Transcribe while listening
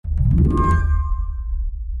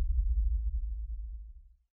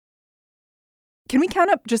Can we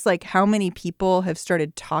count up just like how many people have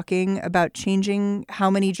started talking about changing how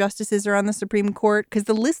many justices are on the Supreme Court? Because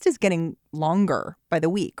the list is getting longer by the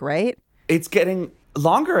week, right? It's getting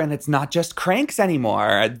longer, and it's not just cranks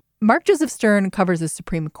anymore. Mark Joseph Stern covers the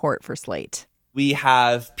Supreme Court for Slate. We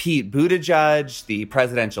have Pete Buttigieg, the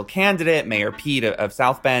presidential candidate, Mayor Pete of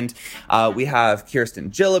South Bend. We have Kirsten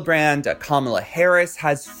Gillibrand. Kamala Harris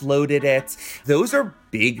has floated it. Those are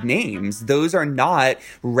big names. Those are not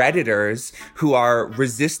Redditors who are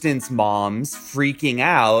resistance moms freaking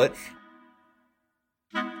out.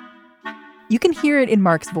 You can hear it in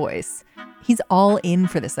Mark's voice. He's all in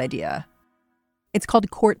for this idea. It's called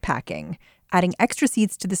court packing, adding extra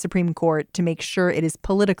seats to the Supreme Court to make sure it is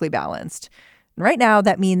politically balanced. And right now,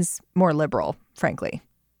 that means more liberal, frankly.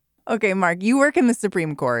 Okay, Mark, you work in the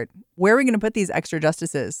Supreme Court. Where are we going to put these extra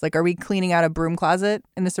justices? Like, are we cleaning out a broom closet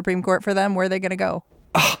in the Supreme Court for them? Where are they going to go?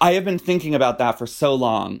 I have been thinking about that for so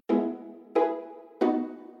long.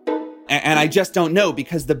 And I just don't know,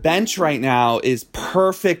 because the bench right now is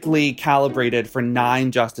perfectly calibrated for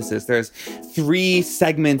 9 justices. There's 3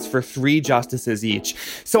 segments for 3 justices each.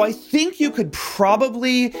 So I think you could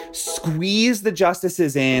probably squeeze the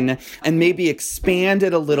justices in and maybe expand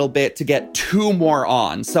it a little bit to get 2 more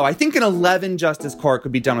on. So I think an 11 justice court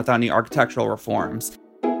could be done without any architectural reforms.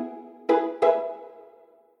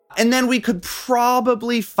 And then we could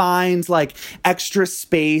probably find like extra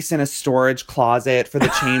space in a storage closet for the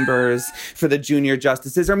chambers for the junior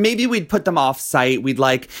justices, or maybe we'd put them off site. We'd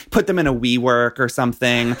like put them in a WeWork or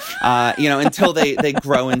something, until they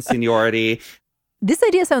grow in seniority. This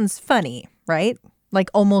idea sounds funny, right? Like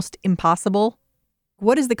almost impossible.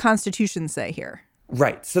 What does the Constitution say here?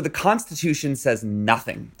 Right. So the Constitution says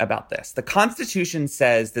nothing about this. The Constitution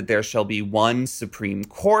says that there shall be one Supreme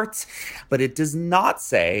Court, but it does not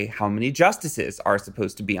say how many justices are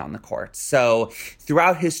supposed to be on the court. So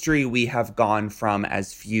throughout history, we have gone from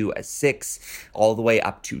as few as 6 all the way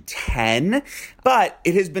up to 10. But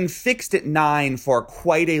it has been fixed at 9 for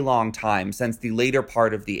quite a long time, since the later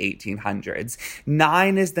part of the 1800s.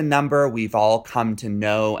 9 is the number we've all come to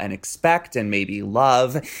know and expect and maybe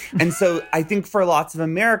love. And so I think for lots of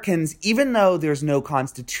Americans, even though there's no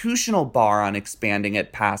constitutional bar on expanding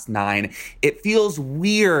it past 9, it feels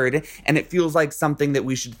weird, and it feels like something that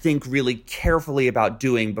we should think really carefully about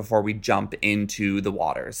doing before we jump into the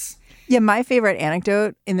waters. Yeah, my favorite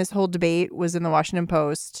anecdote in this whole debate was in the Washington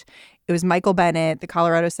Post. It was Michael Bennet, the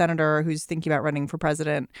Colorado senator who's thinking about running for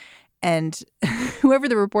president. And whoever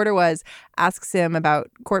the reporter was asks him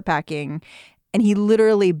about court packing, and he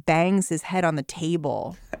literally bangs his head on the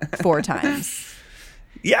table 4 times.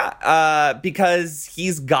 Yeah, because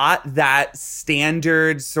he's got that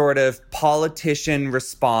standard sort of politician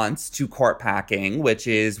response to court packing, which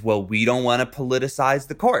is, well, we don't want to politicize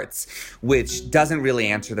the courts, which doesn't really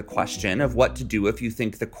answer the question of what to do if you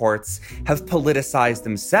think the courts have politicized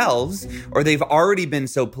themselves, or they've already been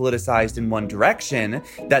so politicized in one direction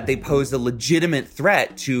that they pose a legitimate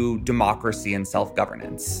threat to democracy and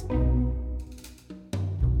self-governance.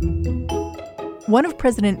 One of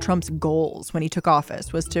President Trump's goals when he took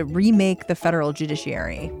office was to remake the federal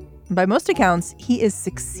judiciary. By most accounts, he is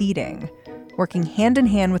succeeding. Working hand in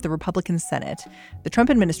hand with the Republican Senate, the Trump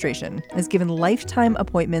administration has given lifetime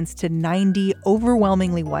appointments to 90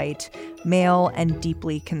 overwhelmingly white, male, and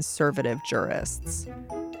deeply conservative jurists.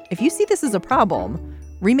 If you see this as a problem,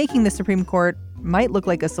 remaking the Supreme Court might look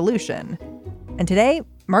like a solution. And today,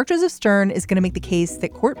 Mark Joseph Stern is going to make the case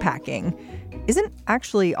that court packing isn't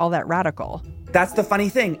actually all that radical. That's the funny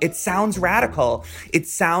thing. It sounds radical. It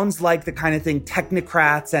sounds like the kind of thing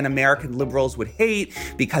technocrats and American liberals would hate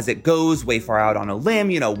because it goes way far out on a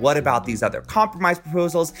limb. What about these other compromise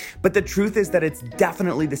proposals? But the truth is that it's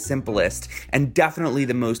definitely the simplest and definitely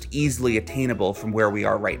the most easily attainable from where we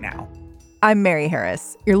are right now. I'm Mary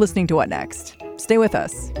Harris. You're listening to What Next? Stay with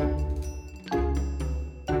us.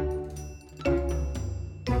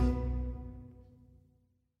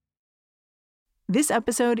 This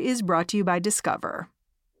episode is brought to you by Discover.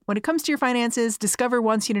 When it comes to your finances, Discover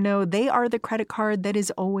wants you to know they are the credit card that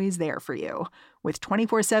is always there for you. With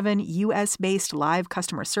 24/7 U.S.-based live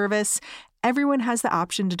customer service, everyone has the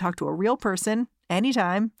option to talk to a real person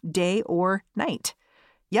anytime, day or night.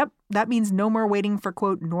 Yep, that means no more waiting for,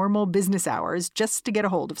 quote, normal business hours just to get a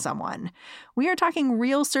hold of someone. We are talking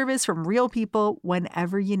real service from real people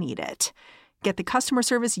whenever you need it. Get the customer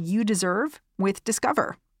service you deserve with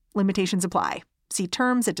Discover. Limitations apply. See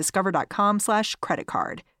terms at discover.com/credit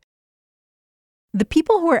card. The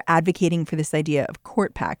people who are advocating for this idea of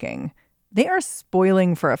court packing, they are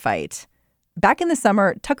spoiling for a fight. Back in the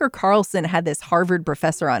summer, Tucker Carlson had this Harvard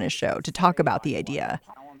professor on his show to talk about the idea.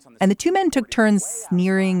 And the two men took turns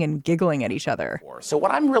sneering and giggling at each other. So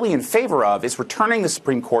what I'm really in favor of is returning the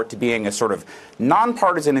Supreme Court to being a sort of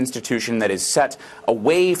nonpartisan institution that is set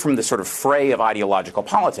away from the sort of fray of ideological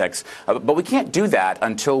politics. But we can't do that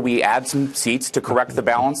until we add some seats to correct the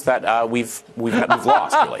balance that we've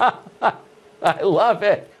lost, really. I love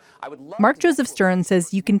it. Mark Joseph Stern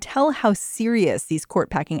says you can tell how serious these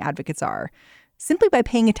court-packing advocates are simply by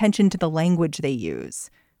paying attention to the language they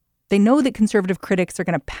use. They know that conservative critics are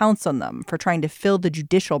going to pounce on them for trying to fill the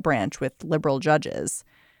judicial branch with liberal judges.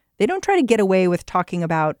 They don't try to get away with talking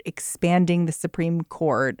about expanding the Supreme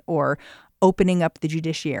Court or opening up the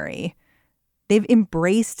judiciary. They've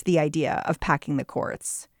embraced the idea of packing the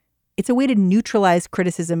courts. It's a way to neutralize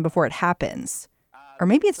criticism before it happens. Or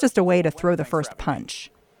maybe it's just a way to throw the first punch.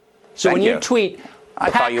 So when you tweet,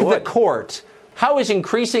 pack the court, how is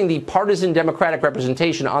increasing the partisan Democratic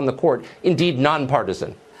representation on the court indeed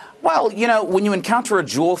nonpartisan? Well, when you encounter a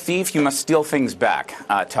jewel thief, you must steal things back,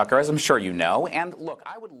 Tucker, as I'm sure you know. And look,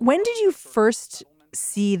 when did you first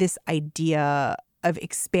see this idea of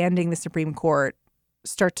expanding the Supreme Court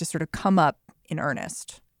start to sort of come up in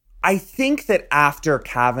earnest? I think that after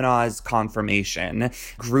Kavanaugh's confirmation,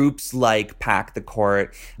 groups like Pack the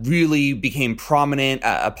Court really became prominent,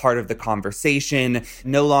 a part of the conversation,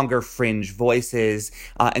 no longer fringe voices.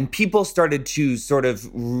 And people started to sort of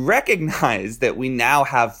recognize that we now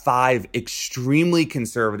have 5 extremely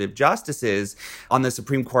conservative justices on the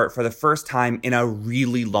Supreme Court for the first time in a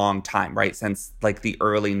really long time, right? Since like the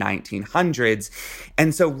early 1900s.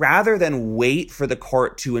 And so rather than wait for the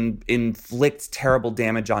court to inflict terrible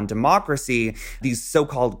damage on democracy, these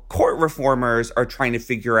so-called court reformers are trying to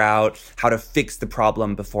figure out how to fix the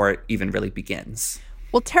problem before it even really begins.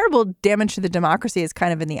 Well, terrible damage to the democracy is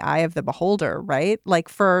kind of in the eye of the beholder, right? Like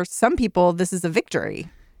for some people, this is a victory.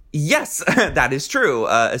 Yes, that is true,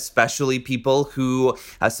 especially people who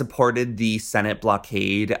supported the Senate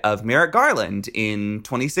blockade of Merrick Garland in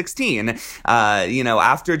 2016.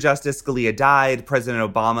 After Justice Scalia died,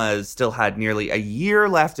 President Obama still had nearly a year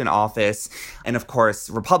left in office. And of course,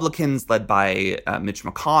 Republicans led by Mitch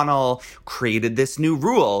McConnell created this new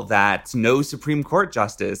rule that no Supreme Court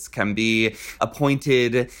justice can be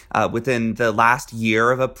appointed within the last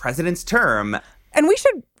year of a president's term. And we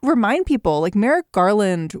should remind people, like Merrick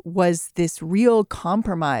Garland was this real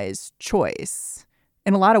compromise choice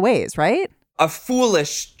in a lot of ways, right? A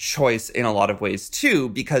foolish choice in a lot of ways, too,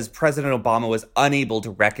 because President Obama was unable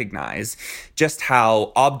to recognize just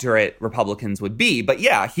how obdurate Republicans would be. But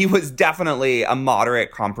yeah, he was definitely a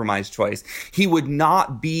moderate compromise choice. He would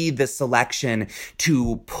not be the selection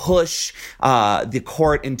to push the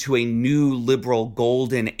court into a new liberal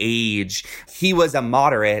golden age. He was a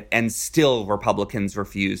moderate, and still Republicans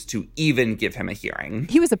refused to even give him a hearing.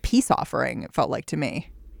 He was a peace offering, it felt like to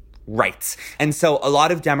me. Right. And so a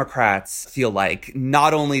lot of Democrats feel like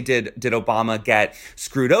not only did Obama get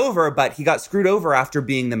screwed over, but he got screwed over after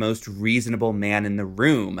being the most reasonable man in the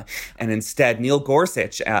room. And instead, Neil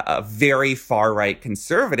Gorsuch, a very far-right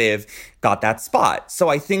conservative, got that spot. So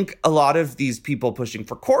I think a lot of these people pushing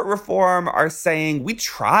for court reform are saying, we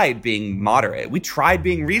tried being moderate. We tried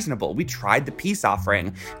being reasonable. We tried the peace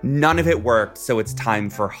offering. None of it worked. So it's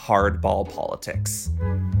time for hardball politics.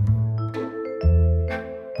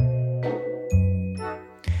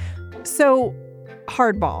 So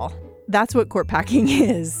hardball, that's what court packing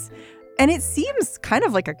is. And it seems kind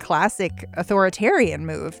of like a classic authoritarian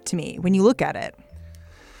move to me when you look at it.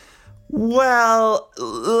 Well,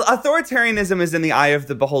 authoritarianism is in the eye of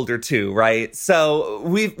the beholder too, right? So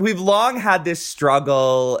we've long had this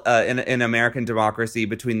struggle in American democracy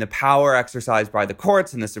between the power exercised by the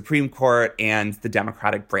courts and the Supreme Court and the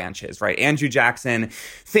democratic branches, right? Andrew Jackson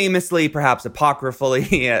famously, perhaps apocryphally,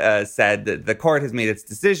 said that the court has made its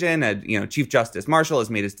decision. Chief Justice Marshall has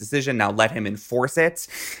made his decision. Now let him enforce it.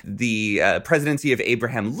 The presidency of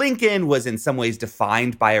Abraham Lincoln was in some ways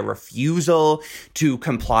defined by a refusal to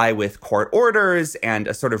comply with court orders and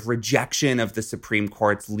a sort of rejection of the Supreme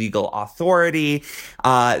Court's legal authority.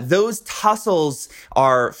 Those tussles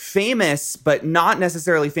are famous, but not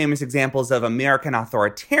necessarily famous examples of American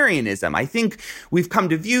authoritarianism. I think we've come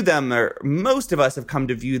to view them, or most of us have come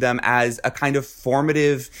to view them, as a kind of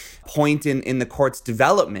formative point in the court's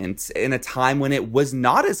development in a time when it was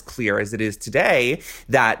not as clear as it is today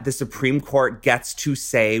that the Supreme Court gets to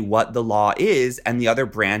say what the law is and the other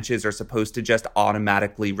branches are supposed to just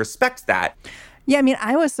automatically respect that. Yeah, I mean,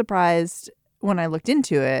 I was surprised when I looked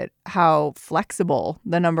into it how flexible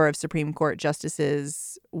the number of Supreme Court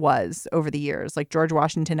justices was over the years. Like George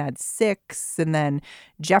Washington had 6, and then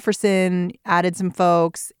Jefferson added some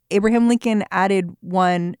folks. Abraham Lincoln added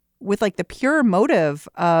one with like the pure motive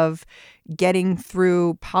of getting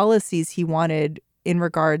through policies he wanted in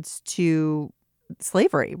regards to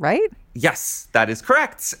slavery, right? Yes, that is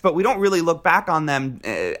correct. But we don't really look back on them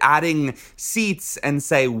adding seats and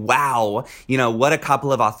say, wow, what a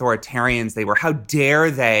couple of authoritarians they were. How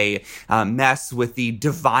dare they mess with the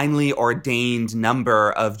divinely ordained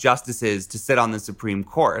number of justices to sit on the Supreme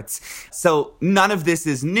Court. So none of this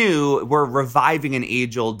is new. We're reviving an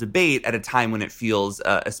age-old debate at a time when it feels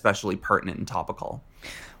especially pertinent and topical.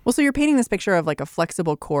 Well, so you're painting this picture of like a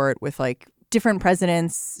flexible court with like different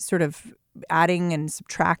presidents sort of adding and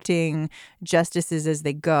subtracting justices as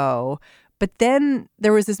they go. But then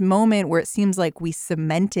there was this moment where it seems like we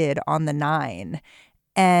cemented on the 9.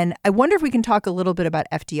 And I wonder if we can talk a little bit about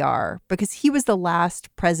FDR, because he was the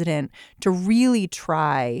last president to really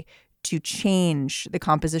try to change the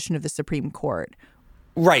composition of the Supreme Court.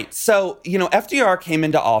 Right. So, FDR came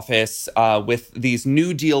into office with these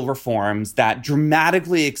New Deal reforms that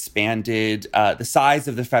dramatically expanded the size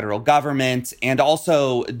of the federal government and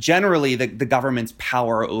also generally the government's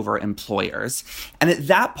power over employers. And at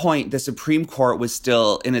that point, the Supreme Court was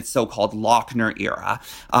still in its so-called Lochner era,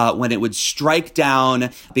 when it would strike down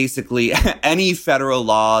basically any federal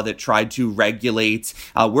law that tried to regulate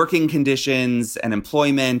working conditions and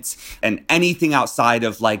employment and anything outside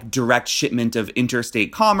of like direct shipment of interstate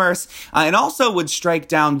commerce, and also would strike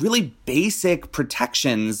down really basic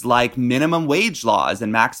protections like minimum wage laws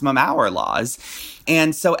and maximum hour laws.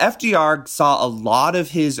 And so FDR saw a lot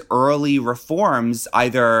of his early reforms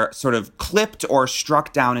either sort of clipped or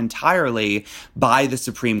struck down entirely by the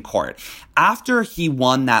Supreme Court. After he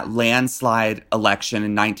won that landslide election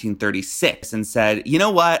in 1936 and said, you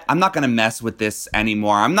know what, I'm not going to mess with this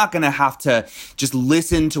anymore. I'm not going to have to just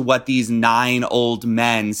listen to what these 9 old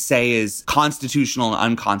men say is constitutional and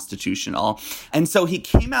unconstitutional. And so he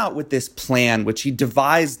came out with this plan, which he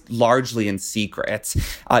devised largely in secret,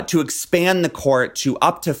 to expand the court to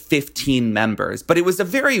up to 15 members. But it was a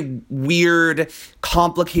very weird,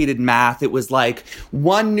 complicated math. It was like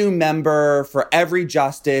 1 new member for every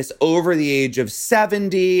justice over the age of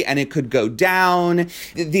 70, and it could go down.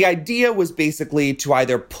 The idea was basically to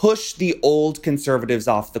either push the old conservatives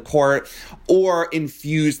off the court or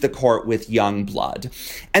infuse the court with young blood.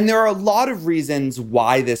 And there are a lot of reasons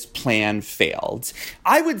why this plan failed.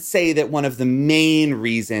 I would say that one of the main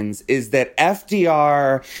reasons is that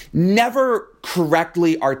FDR never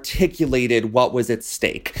correctly articulated what was at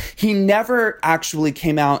stake. He never actually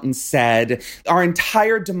came out and said, our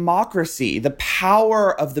entire democracy, the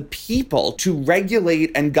power of the people to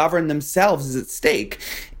regulate and govern themselves is at stake.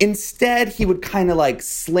 Instead, he would kind of like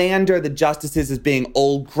slander the justices as being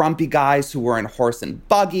old grumpy guys who were in horse and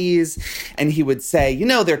buggies. And he would say,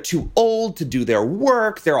 they're too old to do their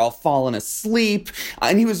work. They're all fallen asleep.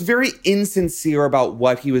 And he was very insincere about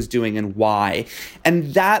what he was doing and why.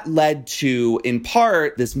 And that led to, in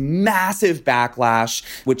part, this massive backlash,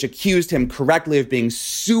 which accused him correctly of being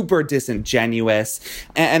super disingenuous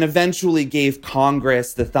and eventually gave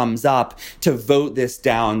Congress the thumbs up to vote this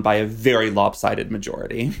down by a very lopsided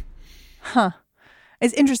majority. Huh.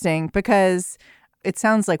 It's interesting because it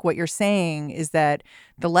sounds like what you're saying is that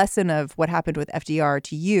the lesson of what happened with FDR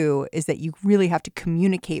to you is that you really have to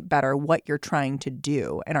communicate better what you're trying to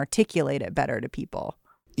do and articulate it better to people.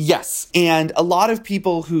 Yes. And a lot of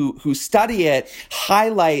people who study it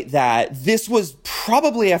highlight that this was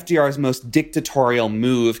probably FDR's most dictatorial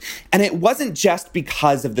move. And it wasn't just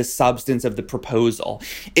because of the substance of the proposal.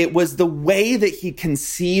 It was the way that he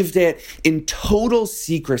conceived it in total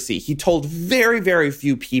secrecy. He told very, very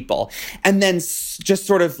few people and then just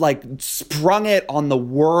sort of like sprung it on the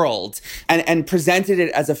world and presented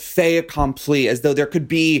it as a fait accompli, as though there could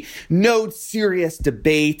be no serious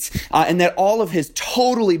debate and that all of his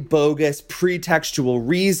totally bogus pretextual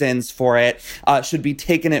reasons for it should be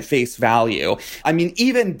taken at face value. I mean,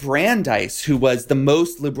 even Brandeis, who was the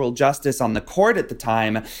most liberal justice on the court at the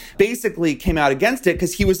time, basically came out against it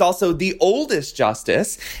because he was also the oldest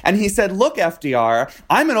justice. And he said, look, FDR,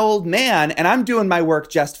 I'm an old man and I'm doing my work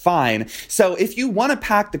just fine. So if you want to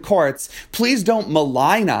pack the courts, please don't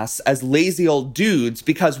malign us as lazy old dudes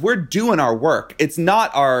because we're doing our work. It's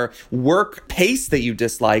not our work pace that you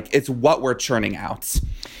dislike. It's what we're churning out.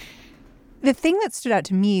 The thing that stood out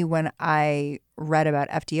to me when I read about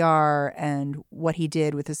FDR and what he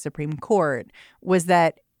did with the Supreme Court was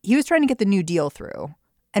that he was trying to get the New Deal through.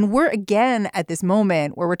 And we're again at this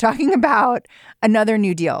moment where we're talking about another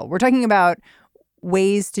New Deal. We're talking about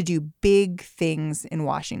ways to do big things in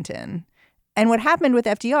Washington. And what happened with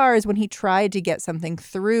FDR is when he tried to get something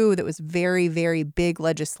through that was very, very big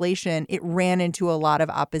legislation, it ran into a lot of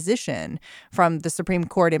opposition from the Supreme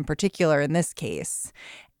Court in particular in this case.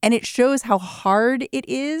 And it shows how hard it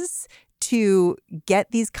is to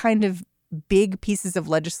get these kind of big pieces of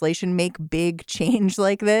legislation, make big change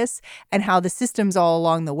like this, and how the systems all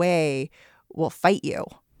along the way will fight you.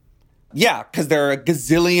 Yeah, because there are a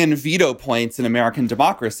gazillion veto points in American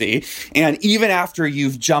democracy. And even after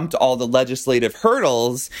you've jumped all the legislative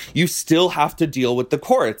hurdles, you still have to deal with the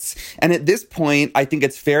courts. And at this point, I think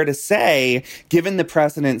it's fair to say, given the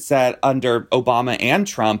precedent set under Obama and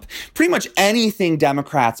Trump, pretty much anything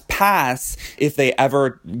Democrats pass, if they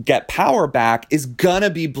ever get power back, is gonna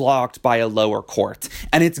be blocked by a lower court.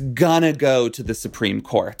 And it's gonna go to the Supreme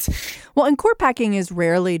Court. Well, and court packing is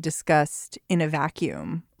rarely discussed in a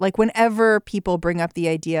vacuum. Like whenever people bring up the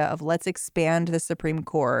idea of let's expand the Supreme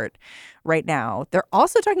Court right now, they're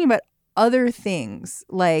also talking about other things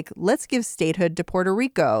like let's give statehood to Puerto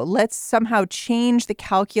Rico. Let's somehow change the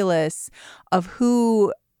calculus of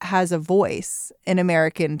who has a voice in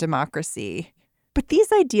American democracy. But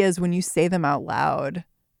these ideas, when you say them out loud,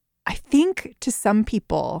 I think to some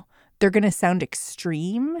people, they're going to sound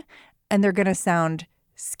extreme and they're going to sound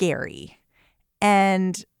scary.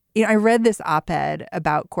 And you know, I read this op-ed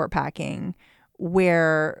about court packing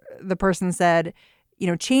where the person said, you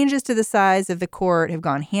know, changes to the size of the court have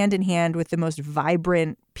gone hand in hand with the most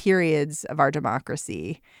vibrant periods of our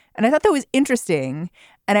democracy. And I thought that was interesting.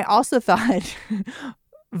 And I also thought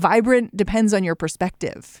vibrant depends on your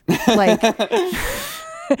perspective. Like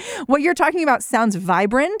what you're talking about sounds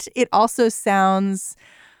vibrant. It also sounds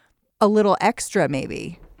a little extra,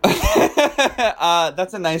 maybe.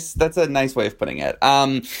 That's a nice way of putting it.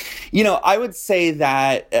 You know, I would say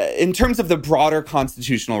that in terms of the broader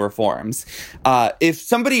constitutional reforms, if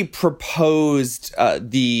somebody proposed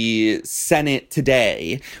the Senate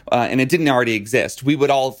today and it didn't already exist, we would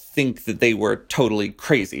all think that they were totally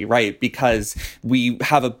crazy, right? Because we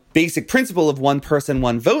have a basic principle of one person,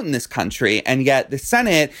 one vote in this country. And yet the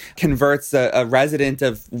Senate converts a resident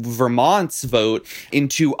of Vermont's vote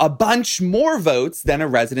into a bunch more votes than a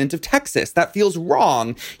resident of Texas. That feels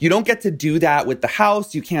wrong. You don't get to do that with the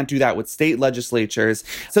House. You can't do that with state legislatures.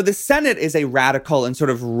 So the Senate is a radical and sort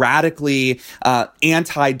of radically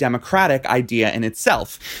anti-democratic idea in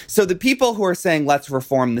itself. So the people who are saying, let's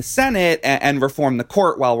reform the Senate and reform the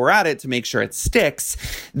court while we're at it to make sure it sticks,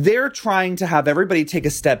 they're trying to have everybody take a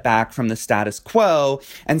step back from the status quo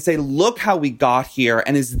and say, look how we got here.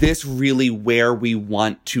 And is this really where we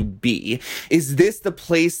want to be? Is this the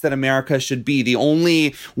place that America should be? The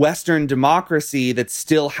only Western democracy that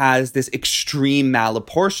still has this extreme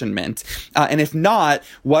malapportionment? And if not,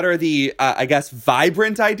 what are the,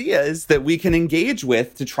 vibrant ideas that we can engage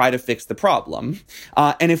with to try to fix the problem?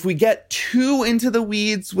 And if we get too into the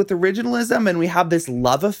weeds with originalism and we have this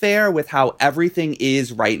love affair with how everything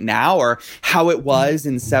is right now or how it was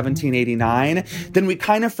in 1789, then we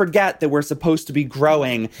kind of forget that we're supposed to be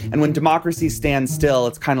growing. And when democracy stands still,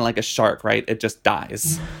 it's kind of like a shark, right? It just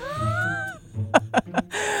dies.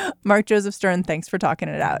 Mark Joseph Stern, thanks for talking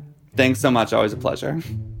it out. Thanks so much. Always a pleasure.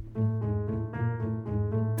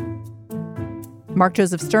 Mark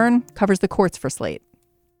Joseph Stern covers the courts for Slate.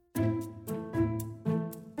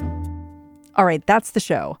 All right, that's the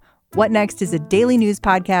show. What Next is a daily news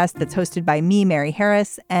podcast that's hosted by me, Mary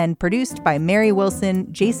Harris, and produced by Mary Wilson,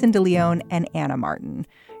 Jason DeLeon, and Anna Martin.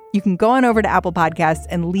 You can go on over to Apple Podcasts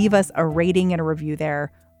and leave us a rating and a review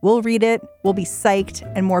there. We'll read it, we'll be psyched,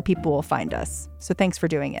 and more people will find us. So thanks for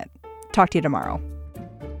doing it. Talk to you tomorrow.